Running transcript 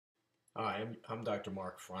Hi, I'm Dr.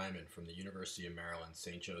 Mark Fraiman from the University of Maryland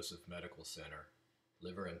St. Joseph Medical Center,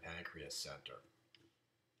 Liver and Pancreas Center.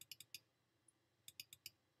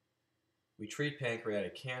 We treat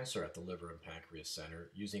pancreatic cancer at the Liver and Pancreas Center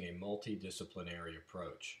using a multidisciplinary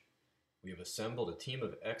approach. We have assembled a team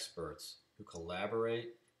of experts who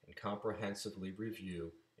collaborate and comprehensively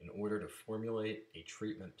review in order to formulate a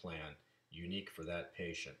treatment plan unique for that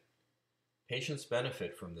patient. Patients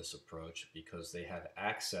benefit from this approach because they have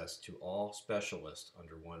access to all specialists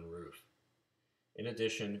under one roof. In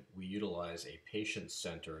addition, we utilize a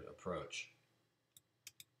patient-centered approach.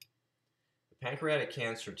 The pancreatic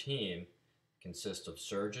cancer team consists of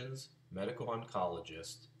surgeons, medical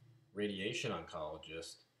oncologists, radiation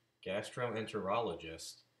oncologist,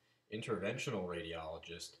 gastroenterologist, interventional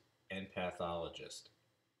radiologist, and pathologist.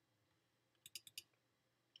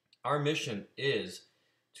 Our mission is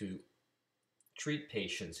to treat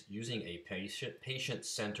patients using a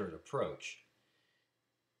patient-centered approach.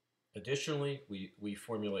 Additionally, we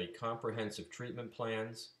formulate comprehensive treatment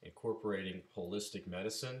plans incorporating holistic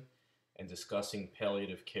medicine and discussing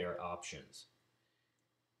palliative care options.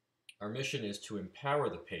 Our mission is to empower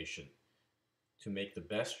the patient to make the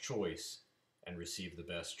best choice and receive the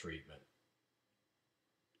best treatment.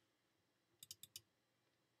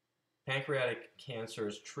 Pancreatic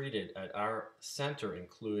cancers treated at our center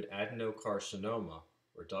include adenocarcinoma,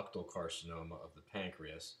 or ductal carcinoma of the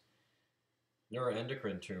pancreas,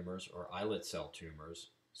 neuroendocrine tumors or islet cell tumors,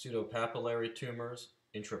 pseudopapillary tumors,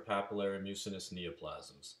 intrapapillary mucinous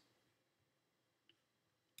neoplasms.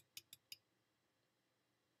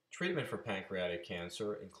 Treatment for pancreatic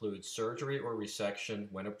cancer includes surgery or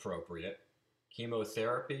resection when appropriate,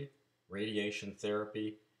 chemotherapy, radiation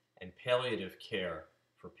therapy, and palliative care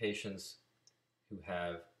for patients who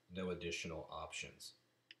have no additional options.